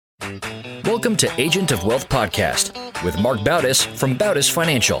Welcome to Agent of Wealth Podcast with Mark Bautis from Bautis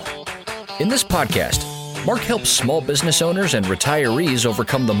Financial. In this podcast, Mark helps small business owners and retirees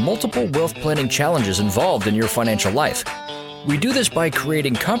overcome the multiple wealth planning challenges involved in your financial life. We do this by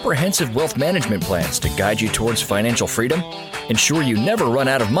creating comprehensive wealth management plans to guide you towards financial freedom, ensure you never run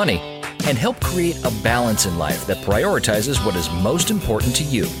out of money, and help create a balance in life that prioritizes what is most important to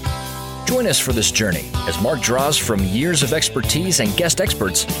you. Join us for this journey as Mark draws from years of expertise and guest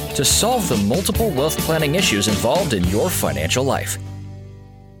experts to solve the multiple wealth planning issues involved in your financial life.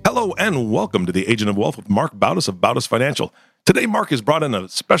 Hello and welcome to the Agent of Wealth with Mark Bautis of Bautis Financial. Today, Mark has brought in a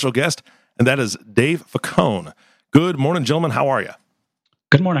special guest, and that is Dave Facone. Good morning, gentlemen. How are you?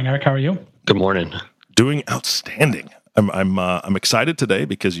 Good morning, Eric. How are you? Good morning. Doing outstanding. I'm excited today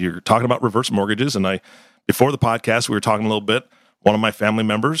because you're talking about reverse mortgages, and before the podcast we were talking a little bit. One of my family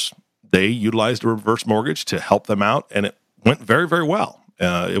members, they utilized a reverse mortgage to help them out, and it went very, very well.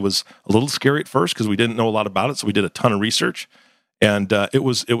 It was a little scary at first because we didn't know a lot about it, so we did a ton of research, and it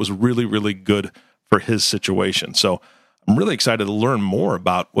was really, really good for his situation. So I'm really excited to learn more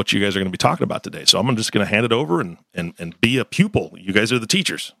about what you guys are going to be talking about today. So I'm just going to hand it over and be a pupil. You guys are the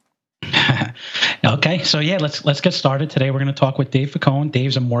teachers. Okay, so yeah, let's get started. Today we're going to talk with Dave Facone.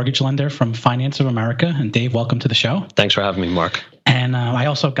 Dave's a mortgage lender from Finance of America. And Dave, welcome to the show. Thanks for having me, Mark. And I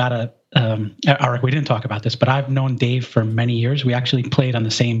also got Eric, we didn't talk about this, but I've known Dave for many years. We actually played on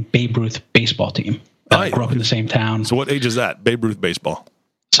the same Babe Ruth baseball team. Grew up in the same town. So what age is that, Babe Ruth baseball?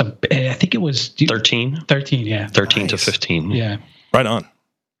 So I think it was 13. 13, yeah. 13 Nice. to 15. Yeah. Right on.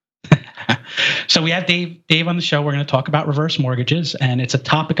 So we had Dave on the show. We're going to talk about reverse mortgages, and it's a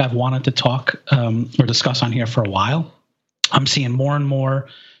topic I've wanted to talk or discuss on here for a while. I'm seeing more and more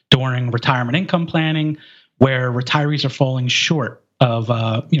during retirement income planning where retirees are falling short of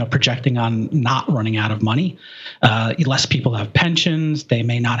projecting on not running out of money. Less people have pensions. They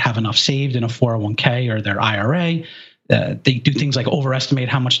may not have enough saved in a 401k or their IRA. They do things like overestimate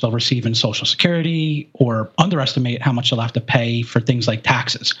how much they'll receive in Social Security or underestimate how much they'll have to pay for things like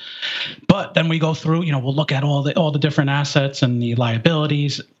taxes. But then we go through, we'll look at all the different assets and the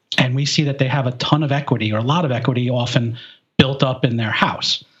liabilities, and we see that they have a ton of equity or a lot of equity often built up in their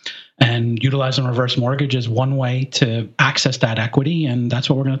house. And utilizing reverse mortgage is one way to access that equity, and that's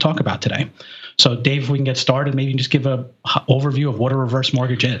what we're going to talk about today. So, Dave, if we can get started, maybe just give an overview of what a reverse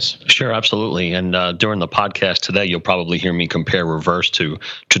mortgage is. Sure, absolutely. And during the podcast today, you'll probably hear me compare reverse to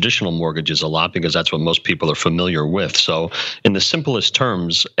traditional mortgages a lot because that's what most people are familiar with. So, in the simplest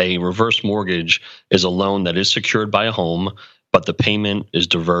terms, a reverse mortgage is a loan that is secured by a home, but the payment is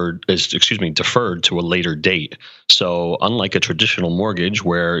deferred to a later date. So unlike a traditional mortgage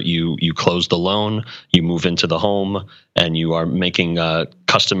where you close the loan, you move into the home, and you are making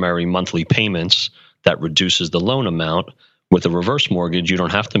customary monthly payments that reduces the loan amount, with a reverse mortgage, you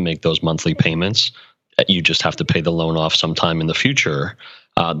don't have to make those monthly payments. You just have to pay the loan off sometime in the future.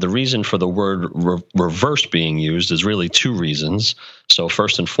 The reason for the word reverse being used is really two reasons. So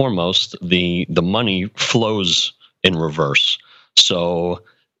first and foremost, the money flows in reverse. So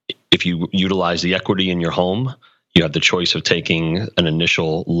if you utilize the equity in your home, you have the choice of taking an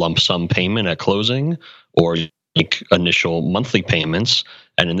initial lump sum payment at closing or make initial monthly payments.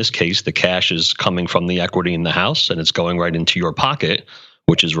 And in this case, the cash is coming from the equity in the house and it's going right into your pocket,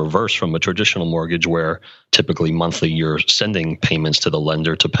 which is reverse from a traditional mortgage where typically monthly you're sending payments to the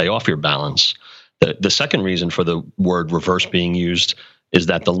lender to pay off your balance. The second reason for the word reverse being used is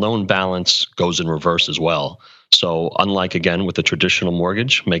that the loan balance goes in reverse as well. So unlike, again, with the traditional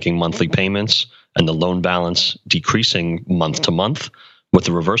mortgage, making monthly payments and the loan balance decreasing month to month, with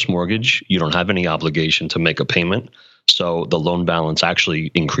the reverse mortgage, you don't have any obligation to make a payment. So the loan balance actually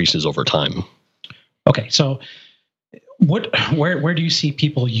increases over time. Okay, so where do you see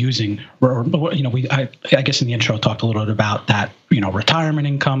people using, I guess in the intro talked a little bit about that, retirement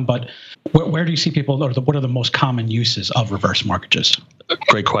income, but where do you see people, or what are the most common uses of reverse mortgages?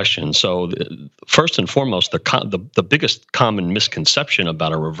 Great question. So first and foremost, the biggest common misconception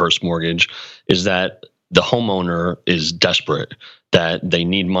about a reverse mortgage is that the homeowner is desperate, that they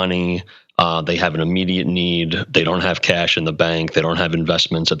need money, they have an immediate need, they don't have cash in the bank, they don't have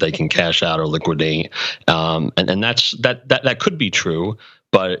investments that they can cash out or liquidate, and that could be true,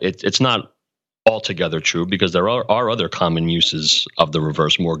 but it's not altogether true because there are other common uses of the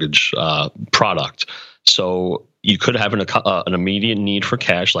reverse mortgage product. So you could have an immediate need for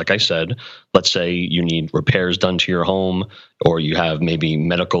cash, like I said. Let's say you need repairs done to your home, or you have maybe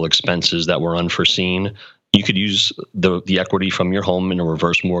medical expenses that were unforeseen. You could use the equity from your home in a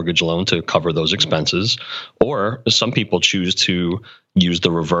reverse mortgage loan to cover those expenses. Or some people choose to use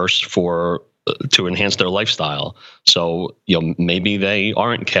the reverse for to enhance their lifestyle. So, maybe they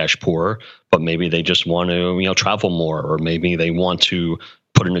aren't cash poor, but maybe they just want to, travel more, or maybe they want to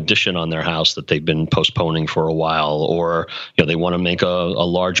put an addition on their house that they've been postponing for a while, or they want to make a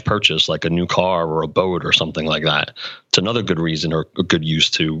large purchase like a new car or a boat or something like that. It's another good reason or a good use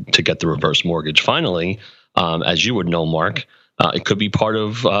to get the reverse mortgage. Finally, as you would know, Mark, it could be part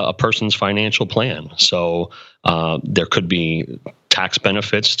of a person's financial plan. So there could be tax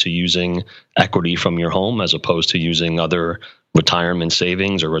benefits to using equity from your home as opposed to using other retirement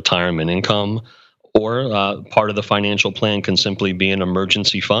savings or retirement income. Or part of the financial plan can simply be an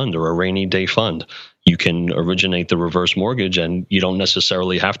emergency fund or a rainy day fund. You can originate the reverse mortgage and you don't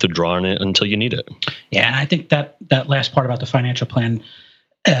necessarily have to draw on it until you need it. Yeah, and I think that last part about the financial plan,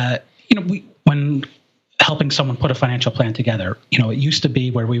 when helping someone put a financial plan together, it used to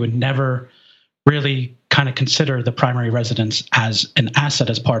be where we would never really kind of consider the primary residence as an asset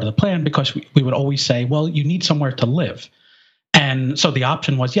as part of the plan, because we would always say, well, you need somewhere to live. And so the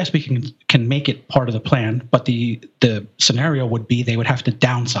option was, yes, we can make it part of the plan, but the scenario would be they would have to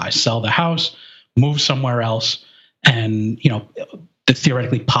downsize, sell the house, move somewhere else, and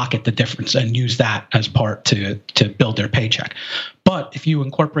theoretically pocket the difference and use that as part to build their paycheck. But if you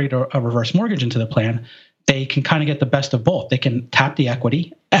incorporate a reverse mortgage into the plan, they can kind of get the best of both. They can tap the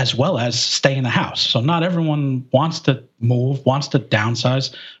equity as well as stay in the house. So not everyone wants to move, wants to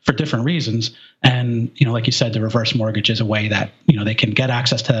downsize for different reasons. And, like you said, the reverse mortgage is a way that, they can get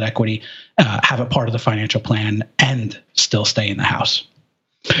access to that equity, have it part of the financial plan, and still stay in the house.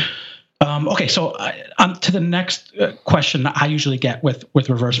 Okay, so on to the next question I usually get with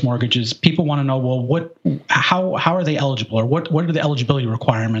reverse mortgages. People want to know, well, how are they eligible, or what are the eligibility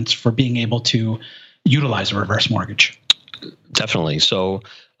requirements for being able to utilize a reverse mortgage? Definitely. So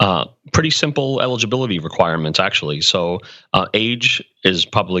pretty simple eligibility requirements, actually. So age is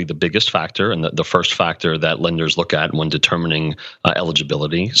probably the biggest factor and the first factor that lenders look at when determining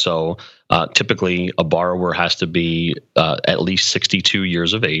eligibility. So typically a borrower has to be at least 62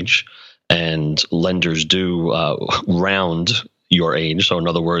 years of age, and lenders do round your age. So in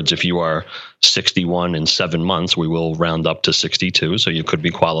other words, if you are 61 in 7 months, we will round up to 62, so you could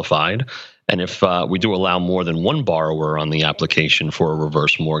be qualified. And if we do allow more than one borrower on the application for a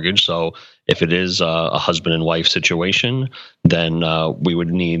reverse mortgage, so if it is a husband and wife situation, then we would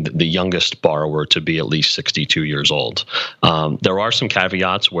need the youngest borrower to be at least 62 years old. There are some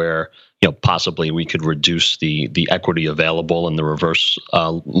caveats where possibly we could reduce the equity available in the reverse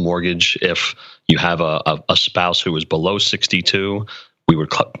mortgage if you have a spouse who is below 62. We would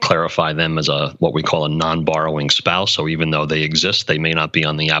clarify them as what we call a non-borrowing spouse. So even though they exist, they may not be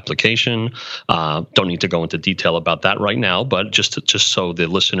on the application. Don't need to go into detail about that right now, but just so the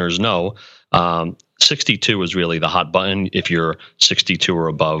listeners know, 62 is really the hot button. If you're 62 or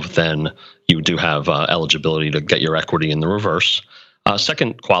above, then you do have eligibility to get your equity in the reverse.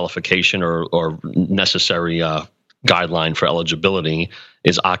 Second qualification or necessary guideline for eligibility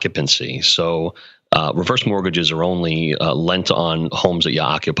is occupancy. So reverse mortgages are only lent on homes that you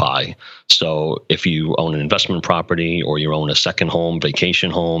occupy. So if you own an investment property or you own a second home,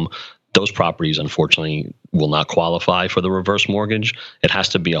 vacation home, those properties, unfortunately, will not qualify for the reverse mortgage. It has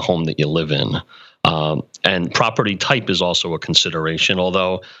to be a home that you live in. And property type is also a consideration,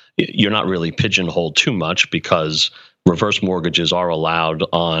 although you're not really pigeonholed too much, because reverse mortgages are allowed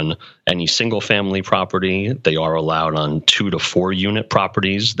on any single-family property. They are allowed on 2 to 4 unit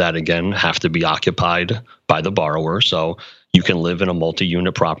properties that, again, have to be occupied by the borrower. So you can live in a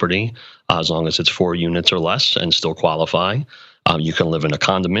multi-unit property as long as it's 4 units or less and still qualify. You can live in a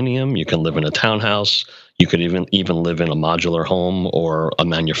condominium. You can live in a townhouse. You could even live in a modular home or a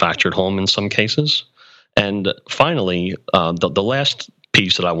manufactured home in some cases. And finally, the last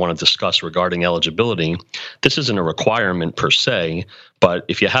piece that I want to discuss regarding eligibility, this isn't a requirement per se, but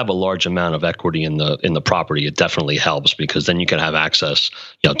if you have a large amount of equity in the property, it definitely helps, because then you can have access,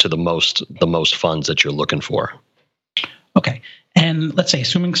 to the most funds that you're looking for. Okay, and let's say,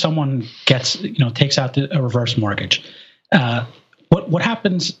 assuming someone takes out a reverse mortgage, what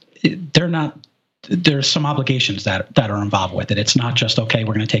happens? There's some obligations that are involved with it. It's not just, okay,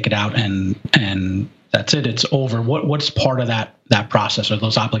 we're going to take it out and that's it, it's over. What's part of that process or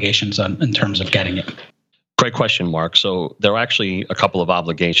those obligations in terms of getting it? Great question, Mark. So there are actually a couple of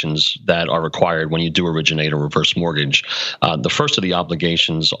obligations that are required when you do originate a reverse mortgage. The first of the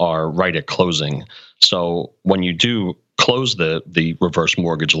obligations are right at closing. So when you do close the reverse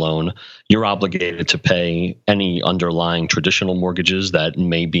mortgage loan, you're obligated to pay any underlying traditional mortgages that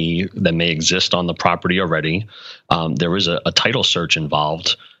may exist on the property already. There is a title search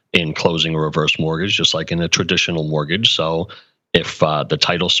involved in closing a reverse mortgage, just like in a traditional mortgage. So If the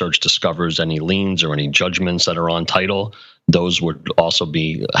title search discovers any liens or any judgments that are on title, those would also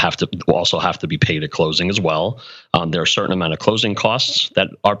have to be paid at closing as well. There are a certain amount of closing costs that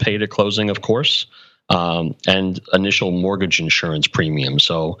are paid at closing, of course, and initial mortgage insurance premium.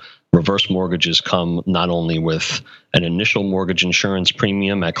 So reverse mortgages come not only with an initial mortgage insurance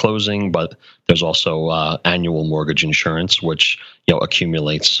premium at closing, but there's also annual mortgage insurance, which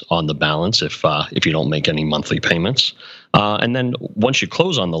accumulates on the balance if you don't make any monthly payments. And then once you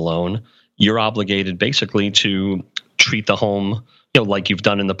close on the loan, you're obligated basically to treat the home like you've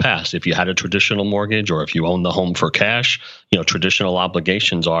done in the past. If you had a traditional mortgage or if you own the home for cash, traditional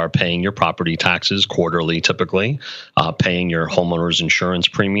obligations are paying your property taxes quarterly, typically, paying your homeowner's insurance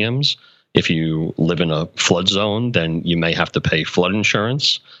premiums. If you live in a flood zone, then you may have to pay flood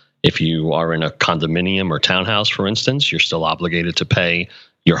insurance. If you are in a condominium or townhouse, for instance, you're still obligated to pay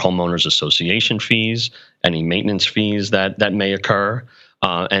your homeowners association fees, any maintenance fees that may occur.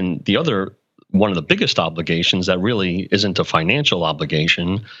 And one of the biggest obligations that really isn't a financial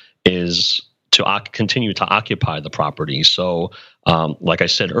obligation is to continue to occupy the property. So, like I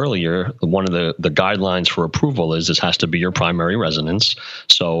said earlier, one of the guidelines for approval is this has to be your primary residence.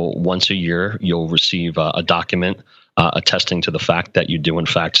 So once a year, you'll receive a document attesting to the fact that you do in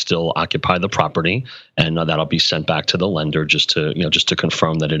fact still occupy the property, and that'll be sent back to the lender just to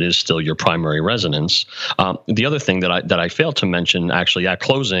confirm that it is still your primary residence. The other thing that I failed to mention, actually, at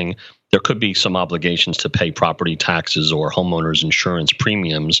closing, there could be some obligations to pay property taxes or homeowners insurance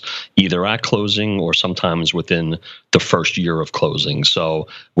premiums, either at closing or sometimes within the first year of closing. So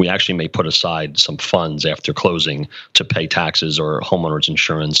we actually may put aside some funds after closing to pay taxes or homeowners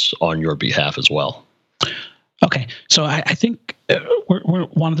insurance on your behalf as well. Okay, so I think we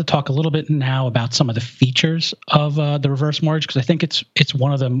wanted to talk a little bit now about some of the features of the reverse mortgage, because I think it's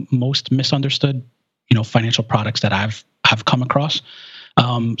one of the most misunderstood, financial products that I've come across.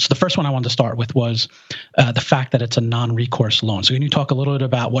 So the first one I wanted to start with was the fact that it's a non-recourse loan. So can you talk a little bit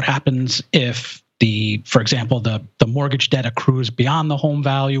about what happens if for example, the mortgage debt accrues beyond the home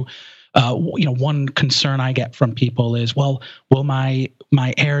value? One concern I get from people is, well, will my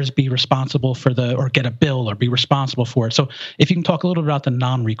heirs be responsible for or get a bill or be responsible for it? So if you can talk a little bit about the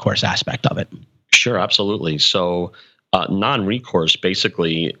non-recourse aspect of it. Sure, absolutely. So non-recourse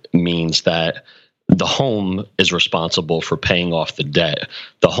basically means that the home is responsible for paying off the debt.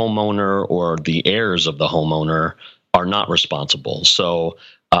 The homeowner or the heirs of the homeowner are not responsible. So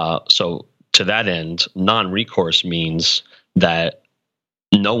to that end, non-recourse means that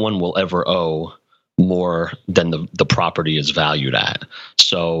no one will ever owe more than the property is valued at.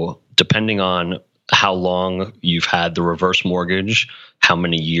 So depending on how long you've had the reverse mortgage, how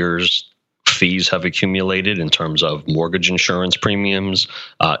many years fees have accumulated in terms of mortgage insurance premiums,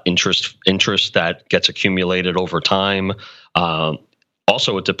 interest that gets accumulated over time.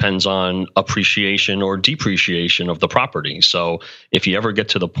 Also, it depends on appreciation or depreciation of the property. So if you ever get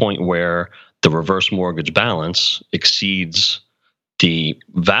to the point where the reverse mortgage balance exceeds the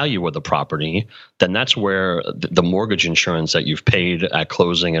value of the property, then that's where the mortgage insurance that you've paid at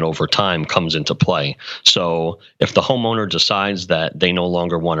closing and over time comes into play. So if the homeowner decides that they no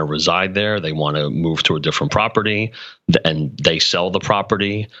longer want to reside there, they want to move to a different property, and they sell the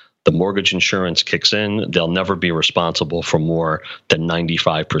property, the mortgage insurance kicks in. They'll never be responsible for more than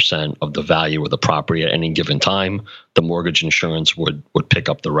 95% of the value of the property at any given time. The mortgage insurance would pick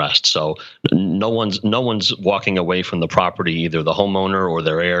up the rest. So no one's walking away from the property, either the homeowner or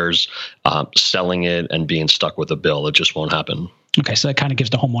their heirs, selling it and being stuck with a bill. It just won't happen. Okay, so that kind of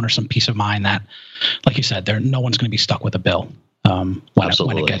gives the homeowner some peace of mind that, like you said, no one's going to be stuck with a bill when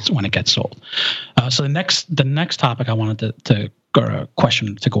it gets sold. So the next topic I wanted to or a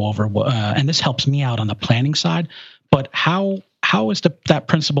question to go over, and this helps me out on the planning side, but how is that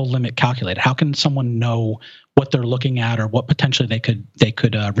principal limit calculated? How can someone know what they're looking at or what potentially they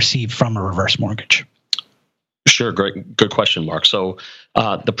could receive from a reverse mortgage? Sure, good question, Mark. So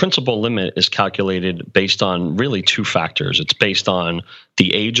the principal limit is calculated based on really two factors. It's based on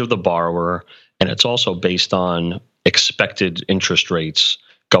the age of the borrower, and it's also based on expected interest rates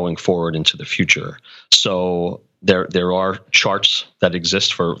going forward into the future. So there are charts that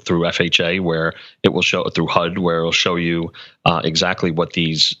exist through FHA where it will show, through HUD, where it will show you exactly what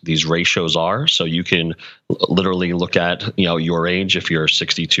these ratios are. So you can literally look at your age. If you're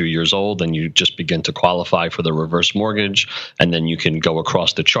 62 years old, then you just begin to qualify for the reverse mortgage, and then you can go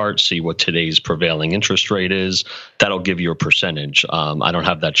across the chart, see what today's prevailing interest rate is. That'll give you a percentage. I don't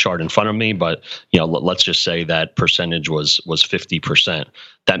have that chart in front of me, but let's just say that percentage was 50%.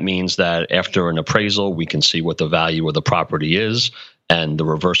 That means that after an appraisal, we can see what the value of the property is. and the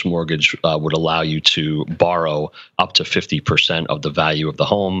reverse mortgage would allow you to borrow up to 50% of the value of the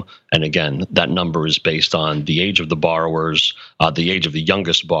home. And again, that number is based on the age of the borrowers, the age of the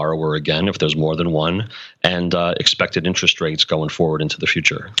youngest borrower, again, if there's more than one, and expected interest rates going forward into the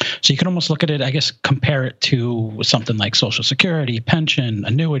future. So you can almost look at it, I guess, compare it to something like Social Security, pension,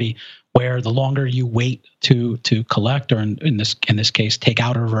 annuity, where the longer you wait to collect, or in this case, take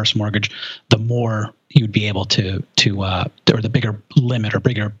out a reverse mortgage, the more you'd be able to or the bigger limit or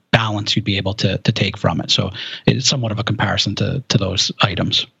bigger balance you'd be able to take from it. So it's somewhat of a comparison to those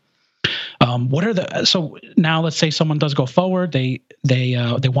items. So now let's say someone does go forward, they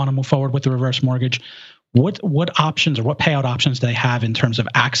want to move forward with the reverse mortgage. What options or what payout options do they have in terms of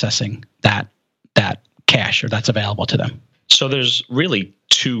accessing that cash or that's available to them? So there's really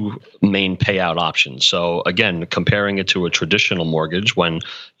two main payout options. So again, comparing it to a traditional mortgage, when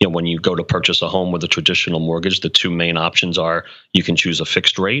you go to purchase a home with a traditional mortgage, the two main options are you can choose a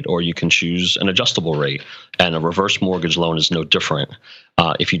fixed rate or you can choose an adjustable rate. And a reverse mortgage loan is no different.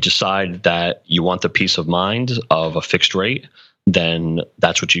 If you decide that you want the peace of mind of a fixed rate, then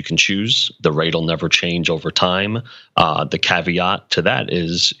that's what you can choose. The rate will never change over time. The caveat to that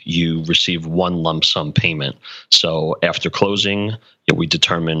is you receive one lump sum payment. So after closing, we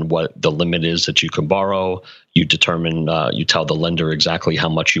determine what the limit is that you can borrow. You determine, you tell the lender exactly how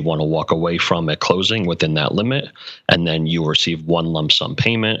much you want to walk away from at closing within that limit, and then you receive one lump sum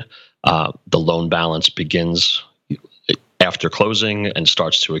payment. The loan balance begins after closing and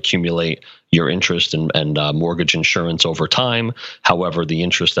starts to accumulate your interest and mortgage insurance over time. However, the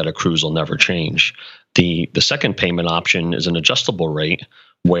interest that accrues will never change. The second payment option is an adjustable rate,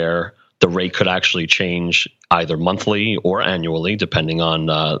 where the rate could actually change either monthly or annually, depending on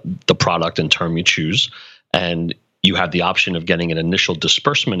the product and term you choose. And you have the option of getting an initial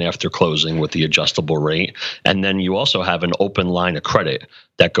disbursement after closing with the adjustable rate. And then you also have an open line of credit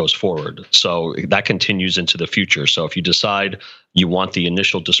that goes forward. So that continues into the future. So if you decide you want the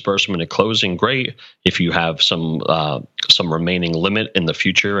initial disbursement at closing, great. If you have some remaining limit in the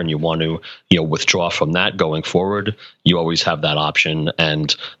future and you want to withdraw from that going forward, you always have that option.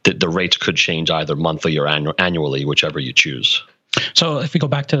 And the rates could change either monthly or annually, whichever you choose. So if we go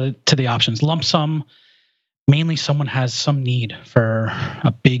back to the options, lump sum, mainly someone has some need for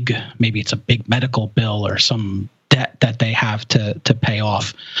maybe it's a big medical bill or some debt that they have to pay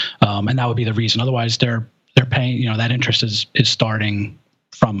off, and that would be the reason. Otherwise, they're paying. That interest is starting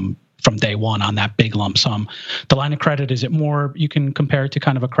from day one on that big lump sum. The line of credit, is it more, you can compare it to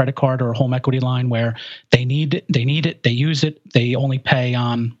kind of a credit card or a home equity line where they need it, they use it, they only pay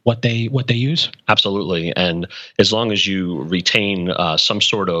on what they use? Absolutely. And as long as you retain some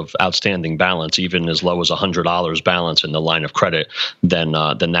sort of outstanding balance, even as low as $100 balance in the line of credit, then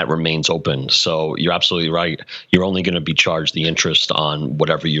that remains open. So you're absolutely right. You're only going to be charged the interest on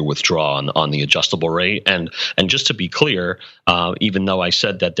whatever you withdraw on the adjustable rate. And just to be clear, even though I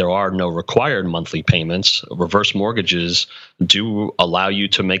said that there are no required monthly payments, reverse mortgages do allow you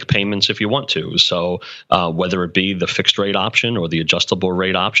to make payments if you want to. So whether it be the fixed rate option or the adjustable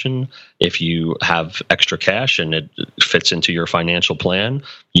rate option, if you have extra cash and it fits into your financial plan,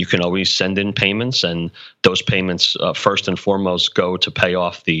 you can always send in payments, and those payments first and foremost go to pay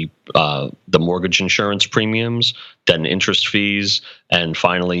off the mortgage insurance premiums, then interest fees, and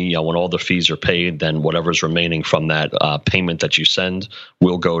finally, when all the fees are paid, then whatever's remaining from that payment that you send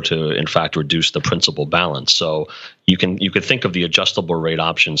will go to, in fact, reduce the principal balance. So you could think of the adjustable rate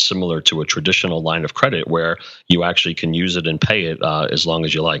option similar to a traditional line of credit, where you actually can use it and pay it as long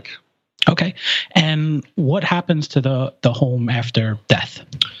as you like. Okay. And what happens to the home after death?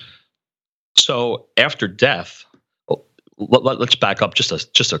 So after death, let's back up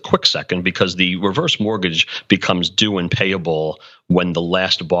just a quick second, because the reverse mortgage becomes due and payable when the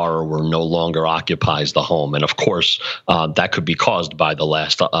last borrower no longer occupies the home. And of course, that could be caused by the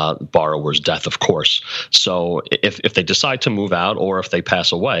last borrower's death, of course. So if they decide to move out or if they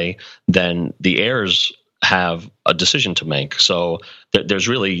pass away, then the heirs have a decision to make. So there's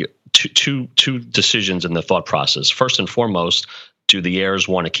really two decisions in the thought process. First and foremost, do the heirs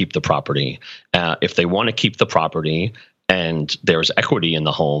want to keep the property? If they want to keep the property and there's equity in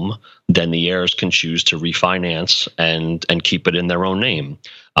the home, then the heirs can choose to refinance and keep it in their own name.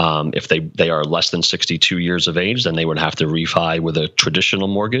 If they are less than 62 years of age, then they would have to refi with a traditional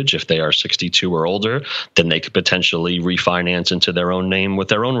mortgage. If they are 62 or older, then they could potentially refinance into their own name with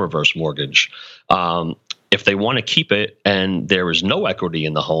their own reverse mortgage. If they want to keep it and there is no equity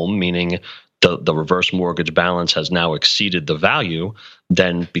in the home, meaning the reverse mortgage balance has now exceeded the value,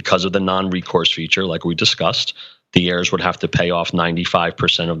 then because of the non-recourse feature, like we discussed, the heirs would have to pay off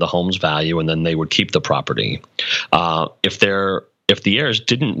 95% of the home's value, and then they would keep the property. If if the heirs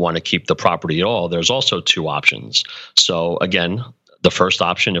didn't want to keep the property at all, there's also two options. So again, the first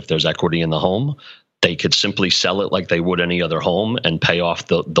option, if there's equity in the home, they could simply sell it like they would any other home and pay off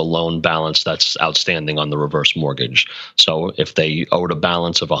the loan balance that's outstanding on the reverse mortgage. So if they owed a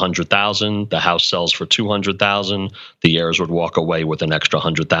balance of $100,000, the house sells for $200,000, the heirs would walk away with an extra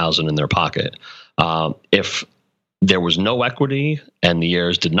 $100,000 in their pocket. If there was no equity and the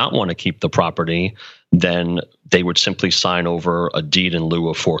heirs did not want to keep the property, then they would simply sign over a deed in lieu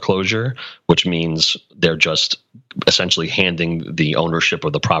of foreclosure, which means they're just essentially handing the ownership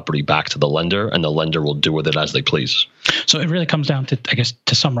of the property back to the lender, and the lender will do with it as they please. So it really comes down to, I guess,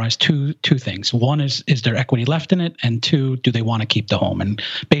 to summarize two things. One is there equity left in it? And two, do they want to keep the home? And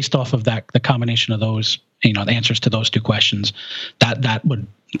based off of that, the combination of those, the answers to those two questions, that would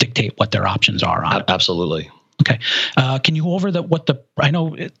dictate what their options are on it. Absolutely. Okay. Can you go over what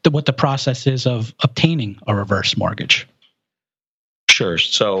the process is of obtaining a reverse mortgage? Sure.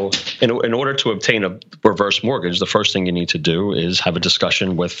 So in order to obtain a reverse mortgage, the first thing you need to do is have a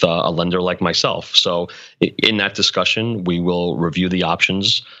discussion with a lender like myself. So in that discussion, we will review the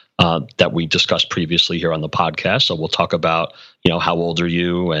options that we discussed previously here on the podcast. So we'll talk about, how old are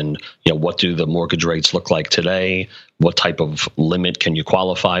you, and what do the mortgage rates look like today? What type of limit can you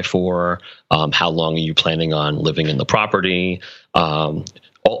qualify for? How long are you planning on living in the property?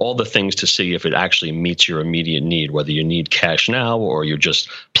 All the things to see if it actually meets your immediate need, whether you need cash now or you're just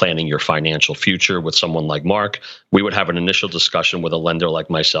planning your financial future with someone like Mark. We would have an initial discussion with a lender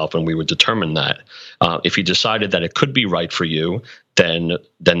like myself, and we would determine that. If you decided that it could be right for you, then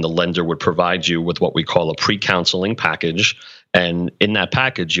the lender would provide you with what we call a pre-counseling package. And in that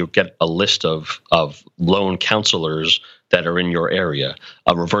package, you'll get a list of loan counselors that are in your area.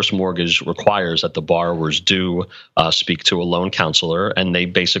 A reverse mortgage requires that the borrowers do speak to a loan counselor, and they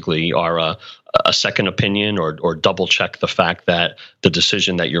basically are a second opinion or double check the fact that the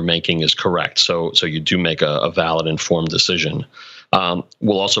decision that you're making is correct. So you do make a valid, informed decision.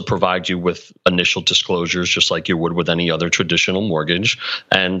 We'll also provide you with initial disclosures, just like you would with any other traditional mortgage.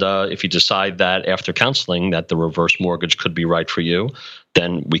 And if you decide that after counseling that the reverse mortgage could be right for you,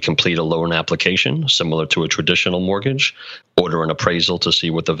 then we complete a loan application similar to a traditional mortgage, order an appraisal to see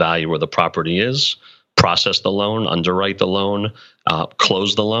what the value of the property is, process the loan, underwrite the loan,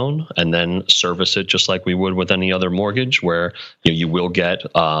 close the loan, and then service it just like we would with any other mortgage, where you will get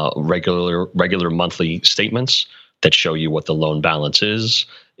regular monthly statements that show you what the loan balance is.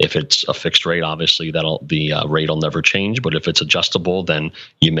 If it's a fixed rate, obviously the rate will never change. But if it's adjustable, then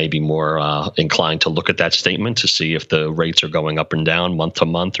you may be more inclined to look at that statement to see if the rates are going up and down month to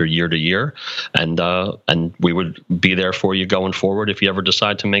month or year to year. And we would be there for you going forward if you ever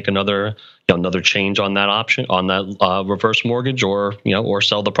decide to make another change on that option, on that reverse mortgage, or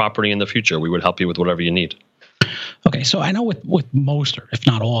sell the property in the future. We would help you with whatever you need. Okay, so I know with most, or if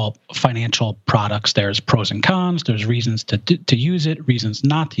not all, financial products, there's pros and cons. There's reasons to use it, reasons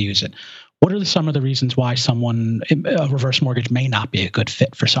not to use it. What are some of the reasons why a reverse mortgage may not be a good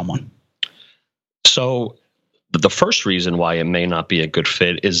fit for someone? So the first reason why it may not be a good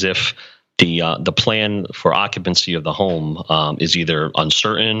fit is if the plan for occupancy of the home is either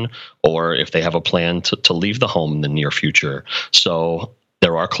uncertain, or if they have a plan to leave the home in the near future. So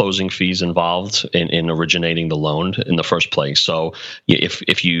there are closing fees involved in originating the loan in the first place. So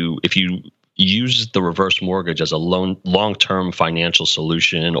if you use the reverse mortgage as a long-term financial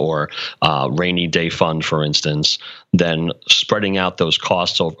solution, or rainy day fund, for instance, then spreading out those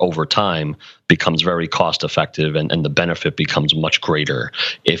costs over time becomes very cost effective, and the benefit becomes much greater.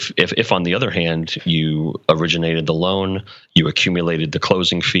 If on the other hand, you originated the loan, you accumulated the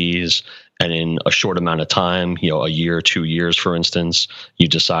closing fees, and in a short amount of time, a year, 2 years, for instance, you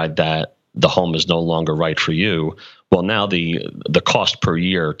decide that the home is no longer right for you, well, now the cost per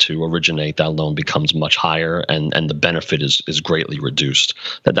year to originate that loan becomes much higher, and the benefit is greatly reduced.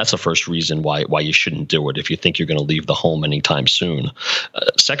 That's the first reason why you shouldn't do it if you think you're going to leave the home anytime soon.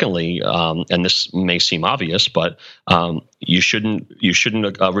 Secondly, and this may seem obvious, but you shouldn't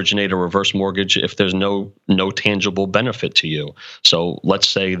originate a reverse mortgage if there's no tangible benefit to you. So let's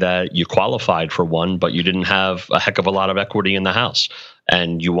say that you qualified for one, but you didn't have a heck of a lot of equity in the house,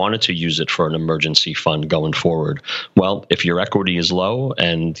 and you wanted to use it for an emergency fund going forward. Well, if your equity is low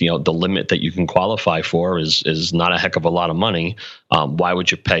and the limit that you can qualify for is not a heck of a lot of money, why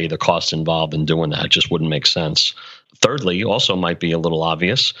would you pay the costs involved in doing that? It just wouldn't make sense. thirdly, also might be a little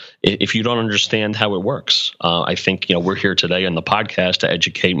obvious, if you don't understand how it works. I think we're here today on the podcast to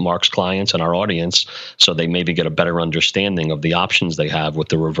educate Mark's clients and our audience so they maybe get a better understanding of the options they have with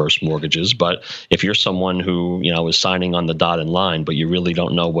the reverse mortgages. But if you're someone who is signing on the dotted line, but you really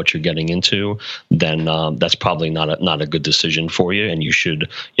don't know what you're getting into, then that's probably not a good decision for you. And you should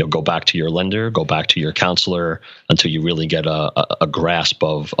go back to your lender, go back to your counselor until you really get a grasp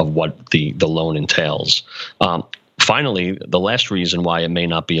of what the loan entails. Finally, the last reason why it may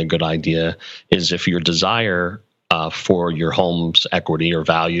not be a good idea is if your desire for your home's equity or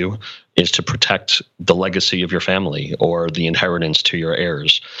value is to protect the legacy of your family or the inheritance to your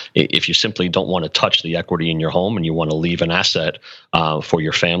heirs. If you simply don't want to touch the equity in your home and you want to leave an asset for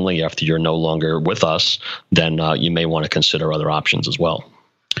your family after you're no longer with us, then you may want to consider other options as well.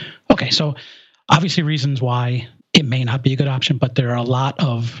 Okay, so obviously reasons why it may not be a good option, but there are a lot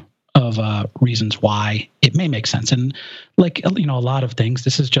of reasons why it may make sense. And like, a lot of things,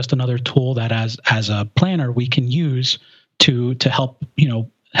 this is just another tool that as a planner, we can use to help,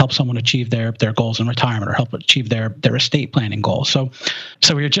 help someone achieve their goals in retirement or help achieve their estate planning goals. So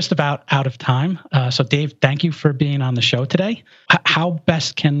we're just about out of time. So Dave, thank you for being on the show today. How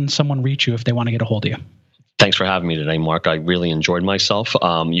best can someone reach you if they want to get a hold of you? Thanks for having me today, Mark. I really enjoyed myself.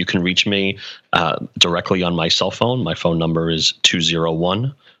 You can reach me directly on my cell phone. My phone number is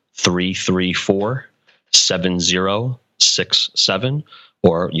 201-334-7067,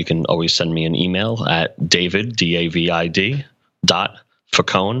 or you can always send me an email at David, DAVID,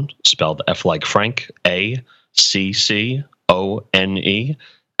 .Faccone, spelled F like Frank, ACCONE,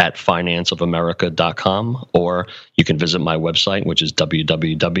 at financeofamerica.com, or you can visit my website, which is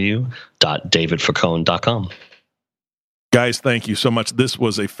www.davidfaccone.com. Guys, thank you so much. This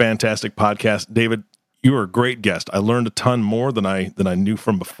was a fantastic podcast. David, you were a great guest. I learned a ton more than I knew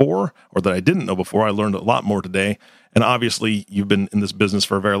from before, or that I didn't know before. I learned a lot more today. And obviously, you've been in this business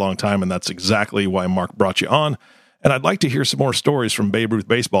for a very long time, and that's exactly why Mark brought you on. And I'd like to hear some more stories from Babe Ruth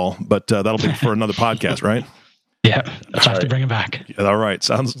baseball, but that'll be for another podcast, right? Yeah, let's have to bring him back. Yeah, all right.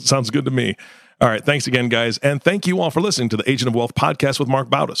 Sounds good to me. All right. Thanks again, guys. And thank you all for listening to the Agent of Wealth podcast with Mark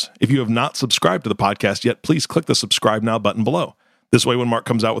Bautis. If you have not subscribed to the podcast yet, please click the subscribe now button below. This way, when Mark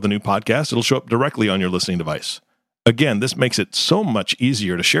comes out with a new podcast, it'll show up directly on your listening device. Again, this makes it so much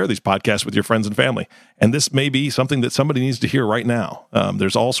easier to share these podcasts with your friends and family. And this may be something that somebody needs to hear right now.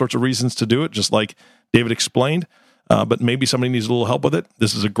 There's all sorts of reasons to do it, just like David explained. But maybe somebody needs a little help with it.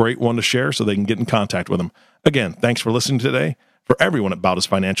 This is a great one to share so they can get in contact with them. Again, thanks for listening today. For everyone at Bautis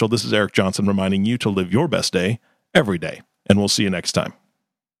Financial, this is Eric Johnson reminding you to live your best day every day. And we'll see you next time.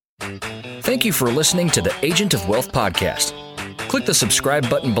 Thank you for listening to the Agent of Wealth podcast. Click the subscribe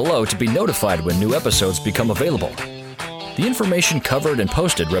button below to be notified when new episodes become available. The information covered and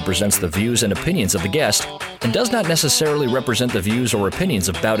posted represents the views and opinions of the guest and does not necessarily represent the views or opinions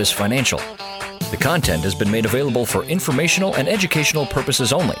of Bautis Financial. The content has been made available for informational and educational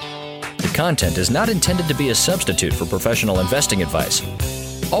purposes only. The content is not intended to be a substitute for professional investing advice.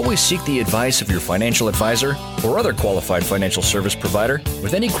 Always seek the advice of your financial advisor or other qualified financial service provider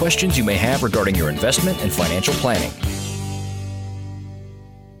with any questions you may have regarding your investment and financial planning.